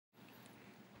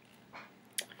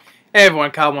Hey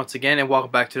everyone, Kyle once again, and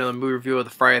welcome back to another movie review of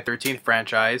the Friday the 13th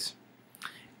franchise.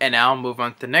 And now I'll move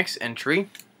on to the next entry.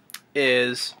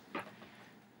 Has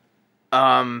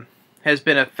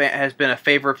been a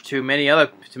favorite to many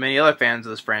other fans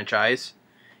of this franchise,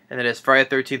 and that is Friday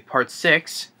the 13th Part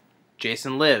 6,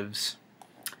 Jason Lives.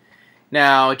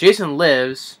 Now, Jason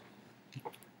Lives,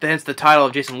 hence the title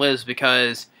of Jason Lives,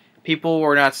 because people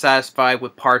were not satisfied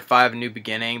with Part 5, A New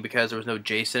Beginning, because there was no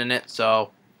Jason in it,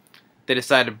 so they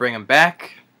decided to bring him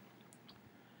back,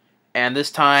 and this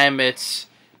time it's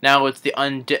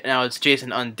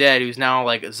Jason Undead, who's now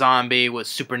like a zombie with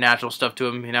supernatural stuff to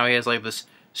him. You know, he has like this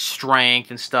strength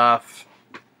and stuff.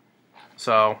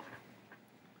 So,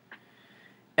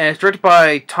 and it's directed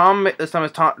by Thom. This time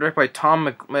it's directed by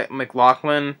Thom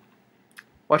McLoughlin,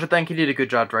 which I think he did a good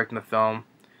job directing the film,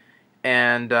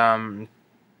 and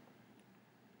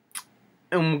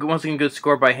once again, good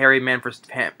score by Harry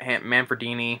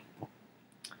Manfredini.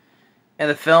 And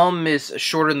the film is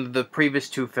shorter than the previous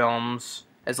two films.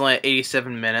 It's only at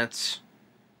 87 minutes.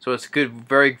 So it's good,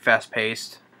 very fast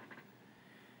paced.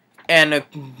 And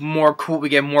we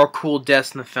get more cool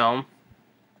deaths in the film.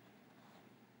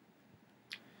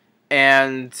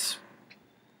 And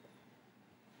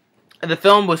the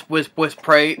film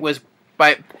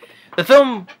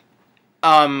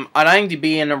on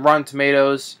IMDb and Rotten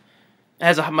Tomatoes, it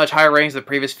has a much higher ratings than the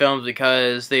previous films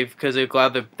because they're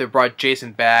glad they brought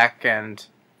Jason back, and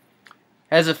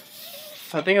has I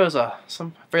think it was I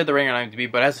forget the rating on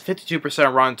IMDb, but it has a 52%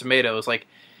 on Rotten Tomatoes.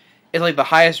 It's like the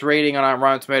highest rating on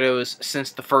Rotten Tomatoes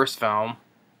since the first film.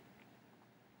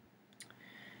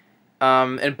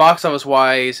 And box office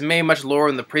wise, it made much lower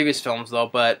than the previous films though,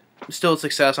 but still a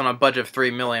success on a budget of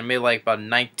 $3 million. It made like about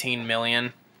 $19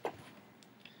 million.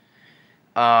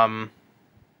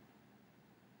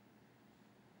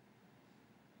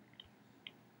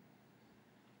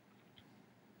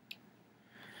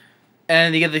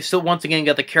 And they still once again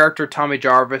got the character Tommy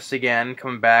Jarvis again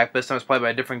coming back, but this time it's played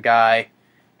by a different guy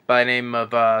by the name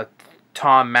of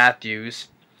Thom Matthews,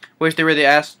 which they really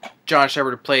asked John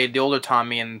Shepard to play the older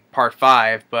Tommy in Part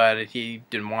 5, but he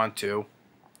didn't want to.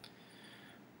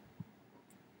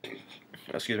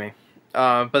 Excuse me.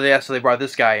 So they brought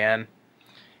this guy in.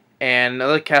 And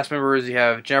other cast members, you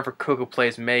have Jennifer Cooke, who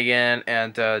plays Megan,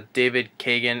 and David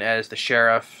Kagen as the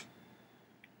sheriff.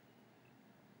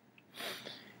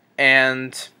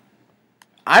 And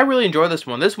I really enjoy this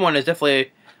one. This one is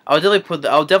definitely, I'll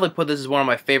definitely put this as one of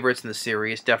my favorites in the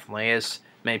series. Definitely, as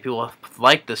many people have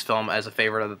liked this film as a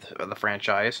favorite of the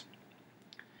franchise.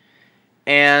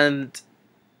 And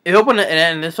it opened,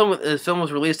 and the film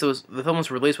was released. The film was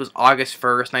released was August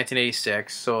 1st,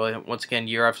 1986. So once again,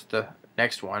 year after the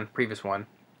previous one.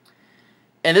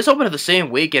 And this opened at the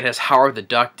same weekend as Howard the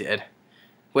Duck did,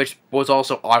 which was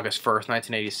also August 1st,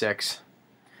 1986.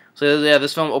 So yeah,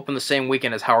 this film opened the same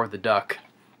weekend as Howard the Duck.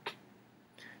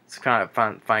 It's kind of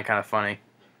kind of funny.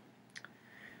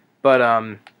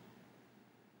 But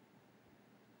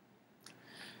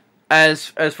as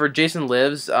for Jason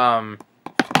Lives,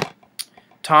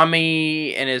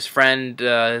 Tommy and his friend,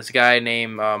 this guy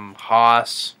named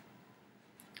Haas,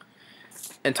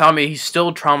 and Tommy, he's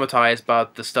still traumatized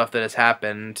about the stuff that has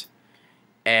happened,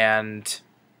 and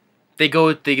they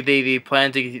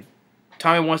plan to.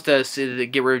 Tommy wants to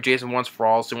get rid of Jason once for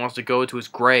all, so he wants to go to his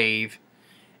grave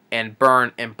and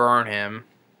burn him,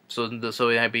 so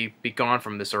he'd be gone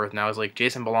from this earth. Now it's like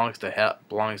Jason belongs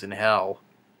in hell,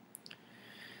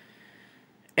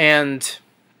 and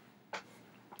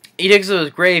he digs to his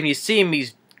grave and you see him.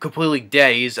 He's completely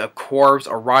dead. He's a corpse,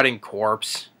 a rotting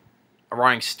corpse, a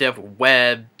rotting stiff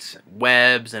webs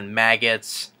and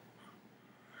maggots,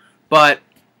 but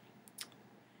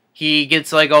he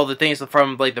gets like all the things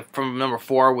from number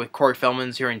 4 with Corey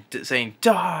Feldman's hearing saying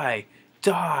 "die,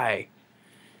 die,"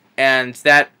 and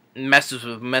that messes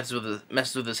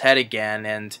with his head again,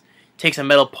 and takes a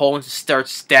metal pole and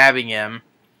starts stabbing him,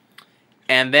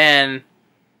 and then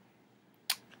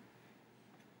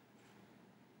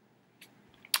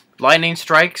lightning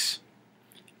strikes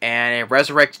and it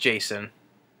resurrects Jason,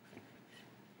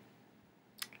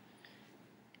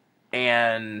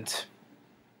 and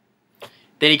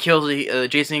then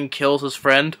Jason kills his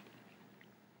friend.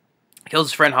 Kills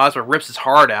his friend Haas, but rips his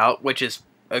heart out, which is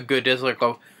a good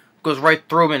goes right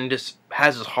through him and just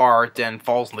has his heart and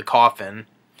falls in the coffin.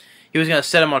 He was gonna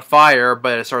set him on fire,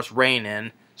 but it starts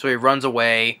raining, so he runs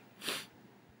away.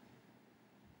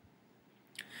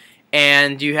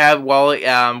 And you have while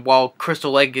Camp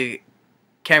Crystal Lake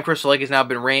has now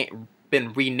been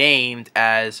renamed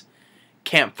as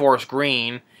Camp Forest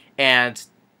Green, and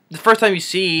the first time you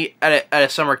see at a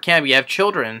summer camp, you have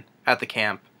children at the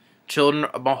camp. children,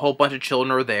 a whole bunch of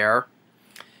children are there,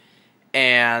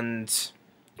 and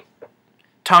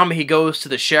Thom, he goes to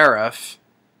the sheriff,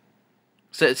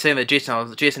 saying that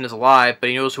Jason is alive, but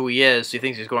he knows who he is, so he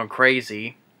thinks he's going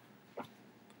crazy.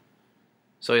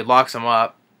 So he locks him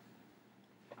up.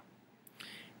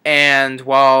 And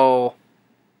while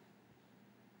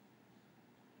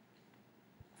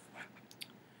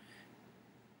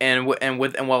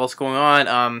while it's going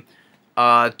on,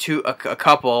 a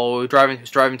couple who's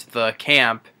driving to the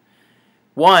camp.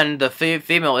 One, the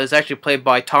female, is actually played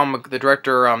by the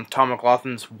director, Thom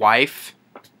McLaughlin's wife,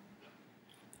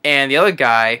 and the other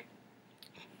guy,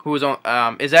 who is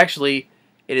on, is actually,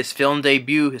 in his film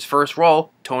debut, his first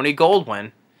role, Tony Goldwyn.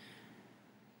 And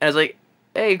I was like,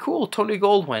 hey, cool, Tony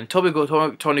Goldwyn. Tony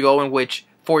Goldwyn, which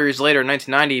 4 years later, in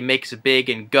 1990, makes it big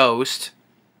in Ghost,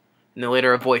 and then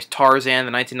later voiced Tarzan,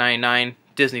 the 1999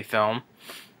 Disney film,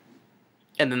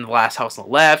 and then The Last House on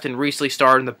the Left, and recently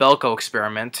starred in The Belko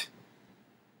Experiment.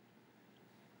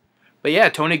 But yeah,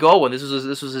 Tony Goldwyn.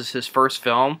 This was his first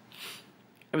film.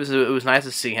 It was nice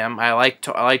to see him. I like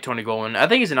Tony Goldwyn. I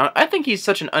think he's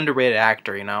such an underrated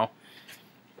actor. You know,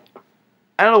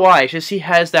 I don't know why. It's just he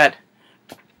has that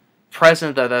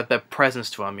presence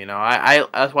to him. You know,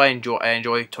 that's why I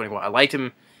enjoy Tony Goldwyn. I liked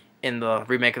him in the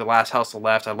remake of The Last House on the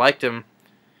Left. I liked him.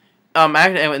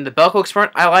 In the Belko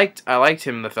Experiment, I liked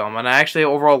him in the film, and I actually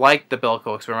overall liked the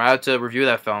Belko Experiment. I had to review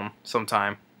that film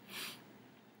sometime.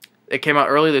 It came out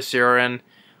early this year, and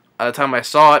at the time I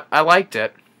saw it, I liked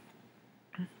it.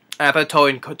 And I thought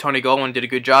Tony Goldwyn did a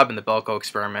good job in the Belko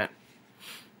Experiment.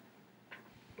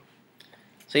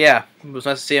 So yeah, it was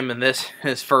nice to see him in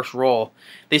his first role.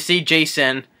 They see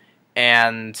Jason,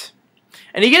 and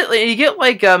you get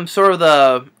like sort of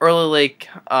the early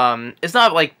it's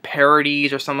not like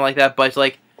parodies or something like that, but it's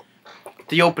like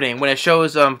the opening when it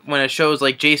shows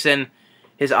like Jason,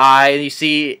 his eye, and you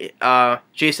see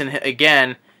Jason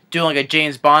again doing like a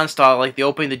James Bond style, like the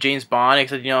opening to James Bond,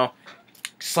 except, you know,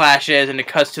 slashes and it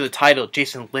cuts to the title,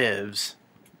 Jason Lives.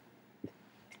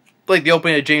 Like the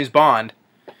opening of James Bond.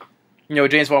 You know,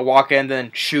 James Bond walk in,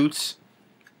 then shoots.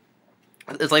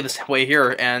 It's like this way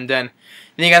here, and then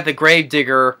you got the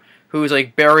gravedigger who's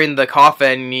like burying the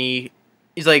coffin, and he's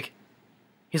like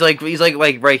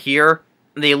right here,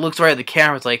 and then he looks right at the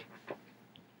camera. It's like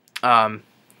what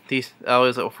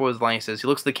was the line he says? He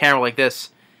looks at the camera like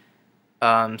this.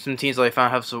 Some teens that I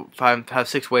found have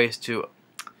 6 ways to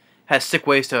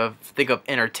think of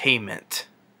entertainment.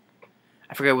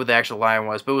 I forget what the actual line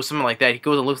was, but it was something like that. He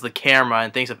goes and looks at the camera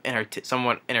and thinks of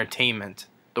somewhat entertainment.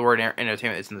 The word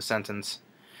entertainment is in the sentence.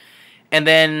 And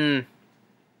then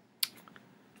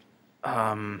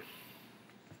the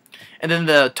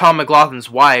Thom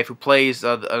McLaughlin's wife, who plays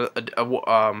the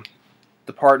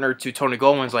partner to Tony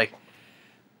Goldwyn's, like,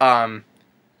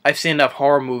 I've seen enough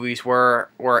horror movies where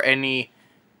any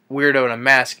weirdo in a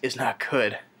mask is not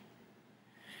good.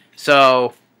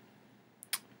 So,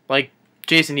 like,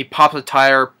 Jason, he pops a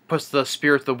tire, puts the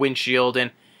spear through the windshield,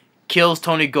 and kills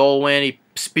Tony Goldwyn. He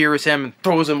spears him and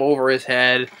throws him over his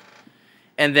head.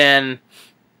 And then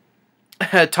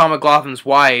Thom McLaughlin's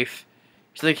wife,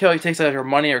 she's like, he takes out her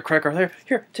money or credit card.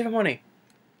 Here, take my money.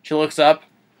 She looks up,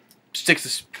 sticks the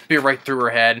spear right through her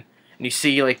head, and you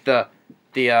see like the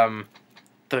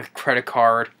credit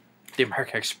card, the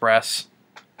American Express,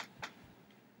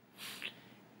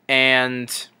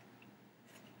 and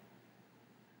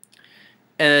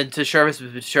the sheriff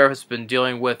has been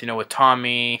dealing with, you know, with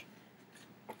Tommy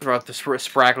throughout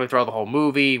sporadically throughout the whole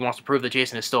movie. He wants to prove that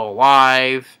Jason is still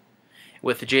alive,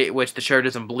 which the sheriff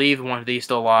doesn't believe that he's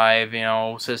still alive. You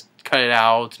know, says cut it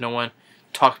out. No one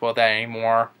talks about that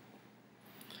anymore.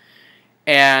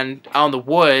 And out in the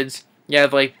woods, you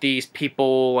have like these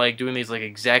people like doing these like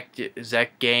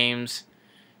exec games.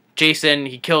 Jason,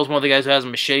 he kills one of the guys who has a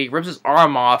machete, rips his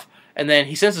arm off, and then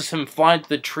he senses him flying to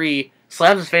the tree,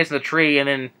 slams his face in the tree, and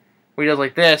then when he does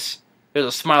like this, there's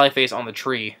a smiley face on the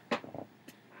tree.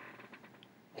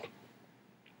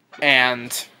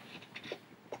 And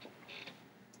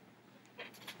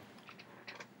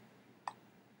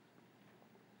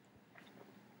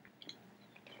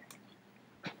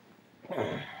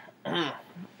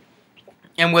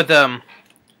with 3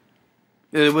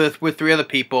 other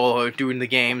people who are doing the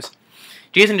games,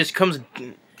 Jason just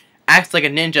acts like a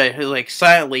ninja, who like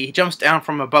silently, he jumps down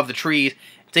from above the trees,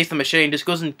 takes the machete, and just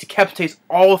goes and decapitates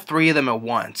all 3 of them at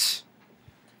once.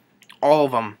 All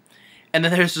of them. And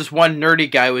then there's this one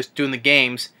nerdy guy who's doing the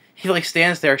games. He like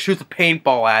stands there, shoots a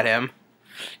paintball at him.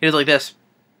 He does like this.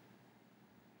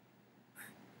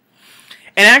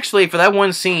 And actually, for that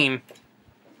one scene,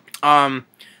 there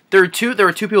were two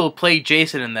people who played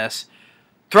Jason in this.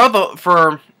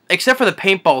 And except for the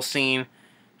paintball scene,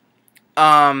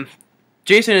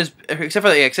 Jason is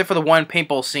except for the one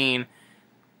paintball scene.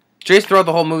 Jason throughout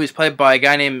the whole movie is played by a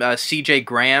guy named C.J.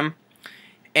 Graham,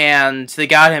 and they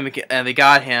got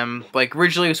him. Like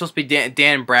originally, it was supposed to be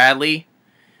Dan Bradley,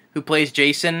 who plays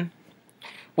Jason,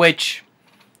 which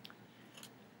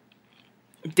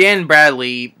Dan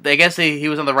Bradley, I guess he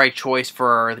was on the right choice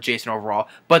for the Jason overall,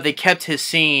 but they kept his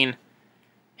scene.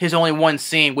 His only one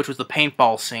scene, which was the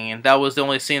paintball scene. That was the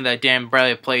only scene that Dan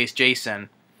Bradley plays Jason.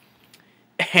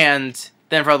 And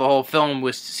then for the whole film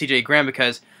was C.J. Graham,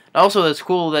 because also it's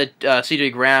cool that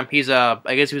C.J. Graham,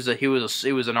 I guess he was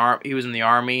in the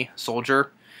army,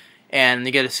 soldier, and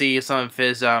you get to see some of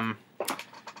his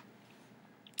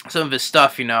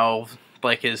stuff, you know,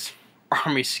 like his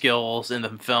army skills in the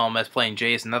film as playing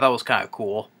Jason. I thought was kind of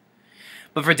cool.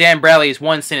 But for Dan Bradley's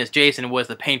one scene as Jason was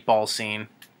the paintball scene.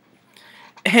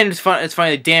 And it's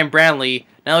funny that Dan Bradley,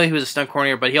 not only he was a stunt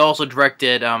coordinator, but he also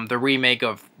directed the remake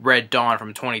of Red Dawn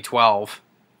from 2012.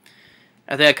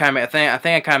 I think I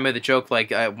kind of made the joke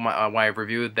like when I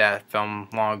reviewed that film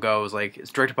long ago. It was like it's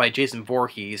directed by Jason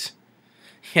Voorhees.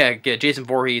 Yeah, Jason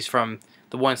Voorhees from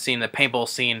the one scene, the paintball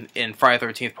scene in Friday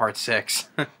the 13th Part 6.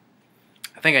 I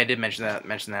think I did mention that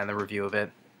in the review of it.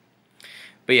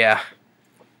 But yeah.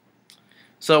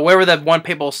 So wherever that one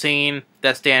paintball scene,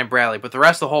 that's Dan Bradley. But the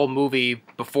rest of the whole movie,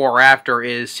 before or after,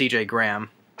 is C.J.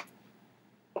 Graham.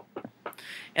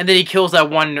 And then he kills that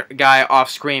one guy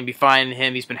off screen. We find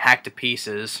him, he's been hacked to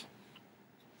pieces.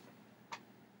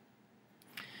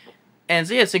 And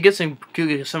so yeah, so get some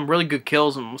really good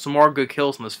kills, and some more good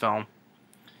kills in this film.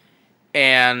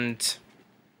 And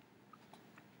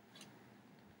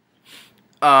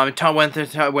when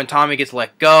Tommy gets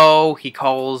let go, he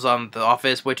calls the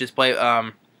office, which is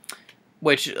the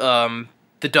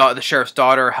sheriff's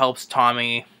daughter helps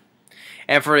Tommy,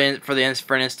 and for an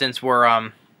instance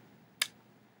where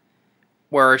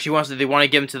they want to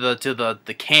give him to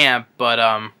the camp,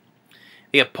 but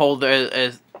they get pulled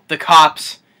as the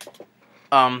cops,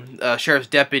 sheriff's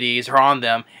deputies are on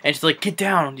them, and she's like, get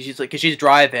down. She's like, 'cause she's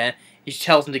driving. He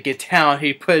tells him to get down.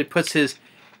 He puts his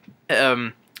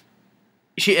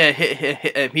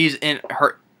he's in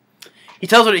her. He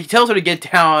tells her to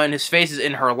get down, and his face is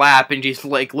in her lap, and she's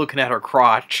like looking at her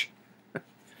crotch.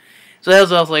 So that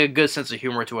has also like a good sense of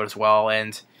humor to it as well.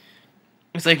 And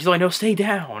he's like, no, stay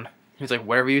down. He's like,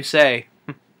 whatever you say.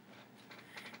 But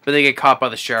they get caught by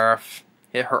the sheriff,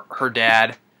 her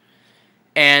dad,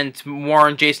 and more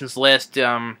on Jason's list.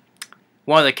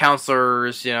 One of the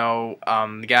counselors, you know,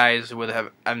 the guys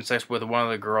having sex with one of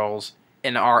the girls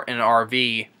in an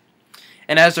RV.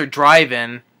 And as they're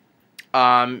driving,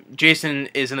 Jason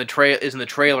is in the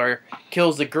trailer,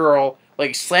 kills the girl,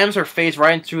 like slams her face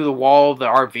right through the wall of the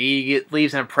RV. It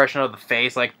leaves an impression of the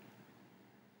face, like,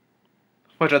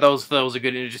 which I thought was a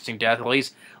good, interesting death. At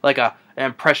least like an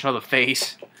impression of the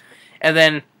face. And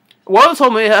then one of this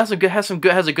whole movie has a good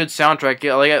soundtrack.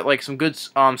 Yeah, like some good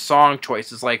song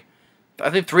choices. Like I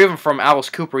think 3 of them from Alice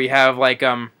Cooper. You have like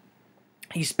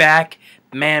He's Back,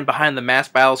 Man Behind the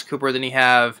Mask by Alice Cooper. Then you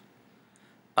have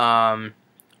Hard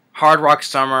Rock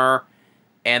Summer,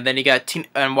 and then you got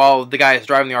and while the guy is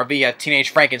driving the RV, you got Teenage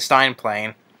Frankenstein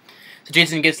playing. So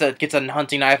Jason gets a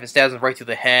hunting knife and stabs him right through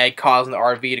the head, causing the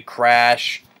RV to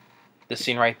crash. This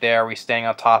scene right there, where he's standing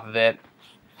on top of it.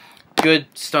 Good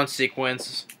stunt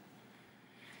sequence.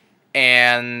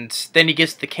 And then he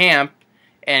gets to the camp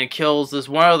and kills this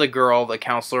one other girl, the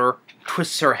counselor,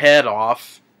 twists her head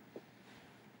off.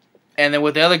 And then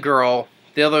with the other girl,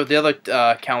 the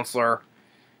other counselor,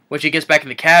 when she gets back in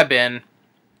the cabin,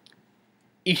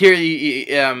 you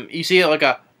see like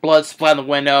a blood splat in the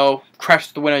window,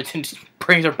 crashes the window, and just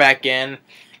brings her back in.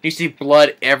 You see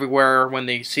blood everywhere when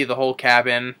they see the whole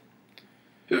cabin.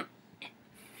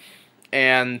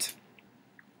 And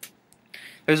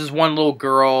there's this one little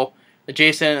girl.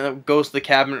 Jason goes to the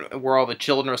cabin where all the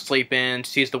children are sleeping,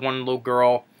 sees the one little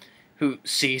girl who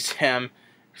sees him,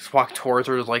 just walk towards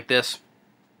her like this.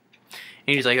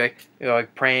 And he's like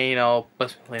praying,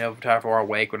 time for our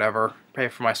wake, whatever. Pray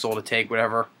for my soul to take,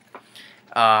 whatever.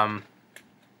 And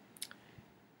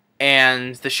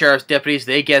the sheriff's deputies,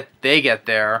 they get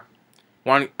there.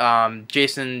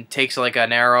 Jason takes like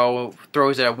an arrow,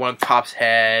 throws it at one cop's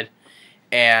head,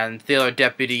 and the other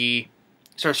deputy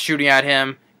starts shooting at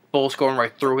him. Bullets going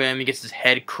right through him. He gets his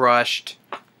head crushed.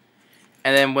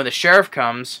 And then when the sheriff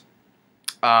comes,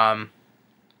 and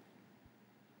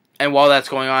while that's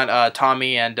going on,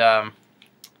 Tommy and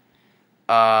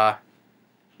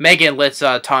Megan lets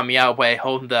Tommy out by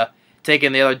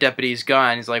taking the other deputy's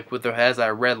gun. He's like, has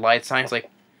that red light sign. He's like,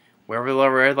 wherever the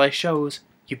red light shows,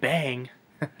 you bang.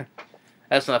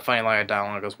 That's not a funny line of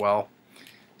dialogue as well.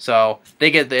 So they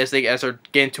get this. As they're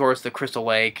getting towards the Crystal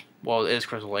Lake. Well, it is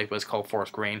Crystal Lake, but it's called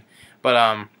Forest Green.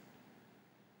 But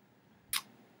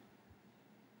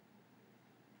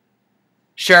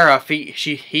Sheriff,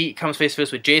 he comes face to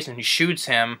face with Jason. He shoots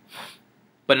him,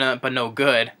 but no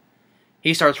good.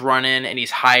 He starts running and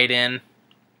he's hiding,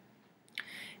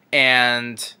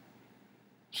 and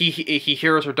he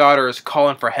hears her daughter is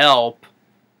calling for help.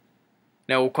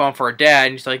 Calling for her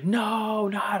dad, and she's like, "No,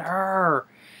 not her!"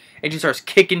 And she starts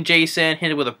kicking Jason, hit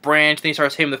him with a branch. Then he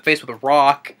starts hitting him in the face with a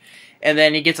rock, and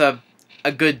then he gets a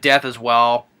good death as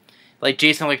well. Like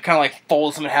Jason, kind of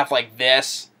folds him in half like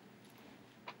this,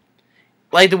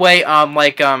 like the way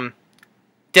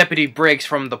Deputy Briggs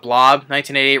from the Blob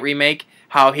 1988 remake.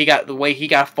 How the way he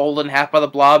got folded in half by the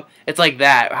Blob. It's like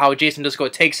that. How Jason just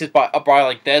takes his body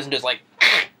like this and just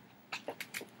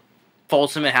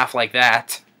folds him in half like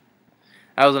that.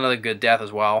 That was another good death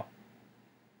as well.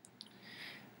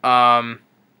 And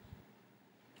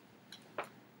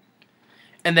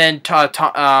then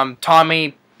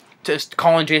Tommy just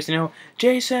calling Jason,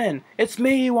 Jason, it's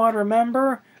me, you want to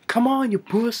remember? Come on, you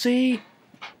pussy.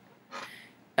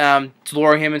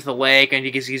 Luring him into the lake, and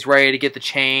he's ready to get the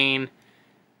chain.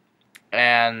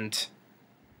 And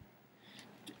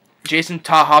Jason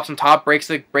hops on top, breaks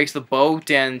the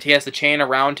boat, and he has the chain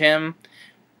around him.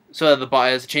 So that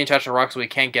the chain touches the rock, so he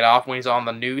can't get off when he's on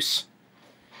the noose.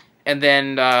 And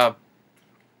then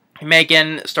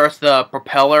Megan starts the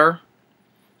propeller,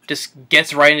 just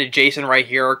gets right into Jason right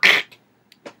here,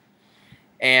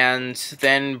 and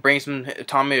then brings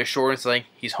Tommy to shore. And it's like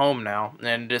he's home now, and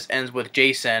then it just ends with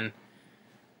Jason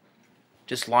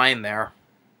just lying there.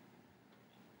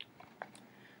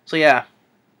 So yeah,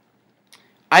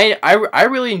 I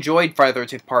really enjoyed Friday the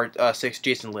 13th Part 6.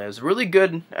 Jason Lives. Really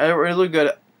good. Really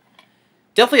good.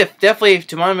 Definitely,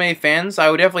 to many fans, I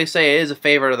would definitely say it is a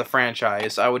favorite of the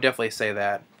franchise. I would definitely say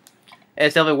that.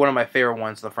 It's definitely one of my favorite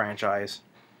ones of the franchise.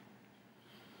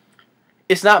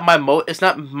 It's not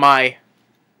my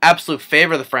absolute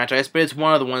favorite of the franchise, but it's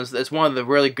one of the ones. It's one of the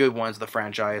really good ones of the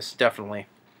franchise, definitely.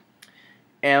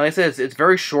 And like I said, it's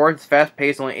very short. It's fast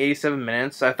paced, only 87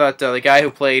 minutes. I thought the guy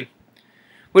who played,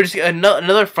 which is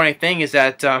another funny thing, is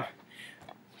that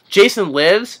Jason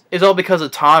Lives is all because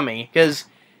of Tommy, because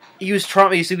he was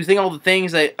thinking all the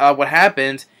things that what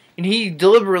happened, and he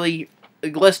deliberately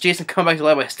lets Jason come back to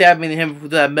life by stabbing him with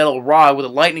that metal rod with a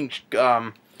lightning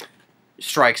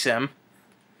strikes him.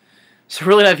 So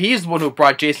really, he's the one who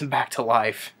brought Jason back to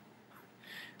life.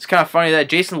 It's kind of funny that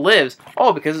Jason lives.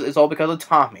 Oh, because it's all because of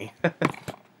Tommy.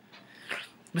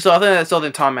 So I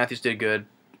think Tom Matthews did good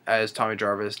as Tommy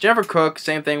Jarvis. Jennifer Cooke,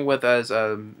 same thing with as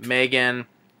Megan.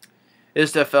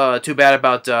 It's too bad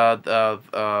about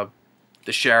the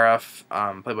sheriff,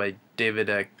 played by David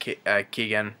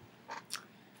Kagen.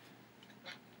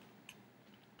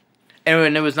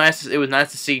 And it was nice. It was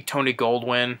nice to see Tony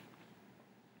Goldwyn.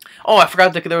 Oh, I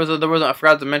forgot I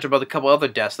forgot to mention about a couple other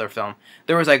deaths in their film.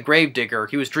 There was that gravedigger.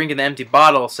 He was drinking the empty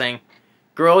bottle, saying,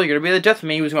 "Girl, you're gonna be the death of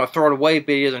me." He was gonna throw it away,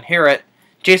 but he doesn't hear it.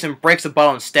 Jason breaks the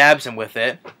bottle and stabs him with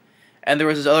it. And there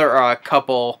was this other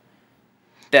couple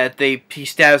that he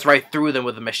stabs right through them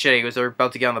with a machete. They were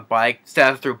about to get on the bike,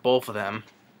 stabs through both of them.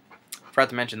 Forgot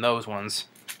to mention those ones.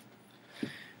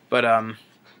 But as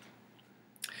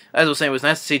I was saying, it was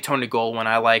nice to see Tony Goldwyn.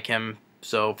 I like him.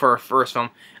 So for a first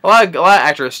film, a lot of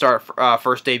actors start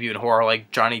first debut in horror, like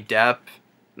Johnny Depp,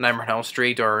 Nightmare on Elm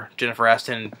Street, or Jennifer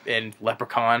Aniston in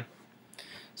Leprechaun.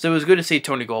 So it was good to see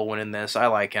Tony Goldwyn in this. I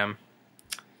like him.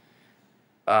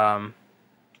 And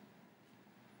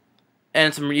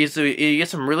you get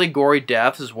some really gory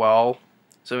deaths as well.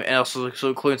 And also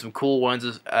including some cool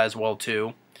ones as well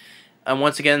too. And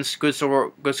once again, good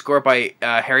score by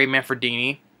Harry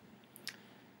Manfredini.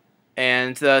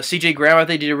 And C.J. Graham, I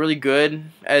think, did really good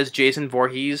as Jason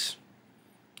Voorhees.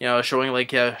 You know, showing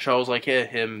shows like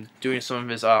him doing some of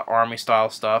his army style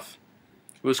stuff.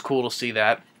 It was cool to see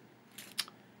that.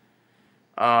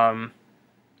 So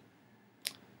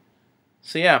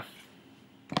yeah,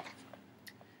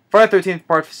 Friday the 13th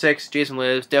Part 6, Jason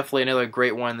Lives, definitely another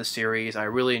great one in the series. I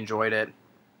really enjoyed it.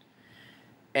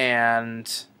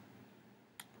 And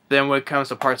then when it comes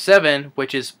to Part 7,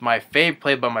 which is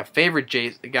played by my favorite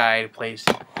guy who plays,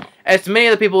 as many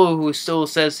of the people who still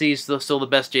says he's still the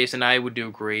best Jason, I would do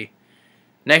agree.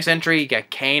 Next entry, you got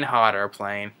Kane Hodder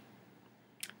playing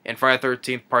in Friday the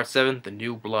 13th Part 7, The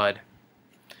New Blood.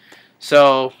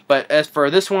 So, but as for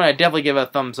this one, I definitely give it a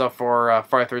thumbs up for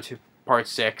Friday the 13th Part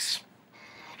 6.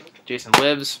 Jason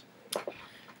Lives.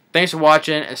 Thanks for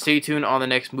watching, and stay tuned on the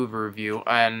next movie review.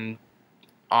 And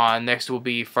next will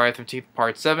be Friday the 13th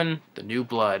Part 7, The New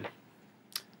Blood.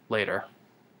 Later.